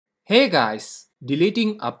Hey guys,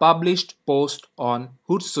 deleting a published post on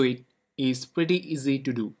Hootsuite is pretty easy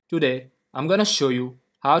to do. Today, I'm gonna show you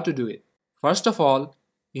how to do it. First of all,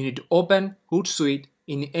 you need to open Hootsuite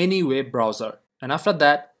in any web browser, and after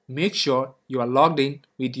that, make sure you are logged in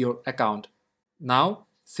with your account. Now,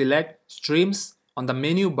 select Streams on the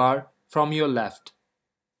menu bar from your left.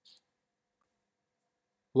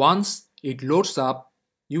 Once it loads up,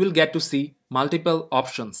 you will get to see multiple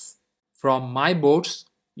options. From My Boards,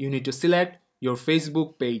 you need to select your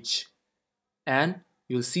Facebook page and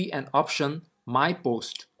you'll see an option My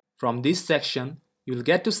Post. From this section, you'll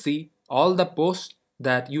get to see all the posts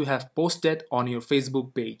that you have posted on your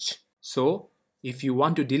Facebook page. So, if you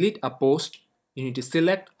want to delete a post, you need to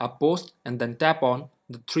select a post and then tap on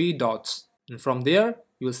the three dots. And from there,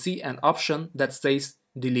 you'll see an option that says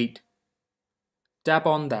Delete. Tap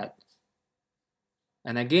on that.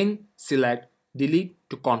 And again, select Delete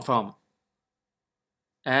to confirm.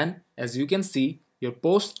 And as you can see, your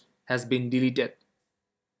post has been deleted.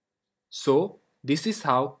 So, this is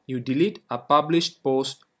how you delete a published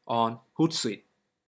post on Hootsuite.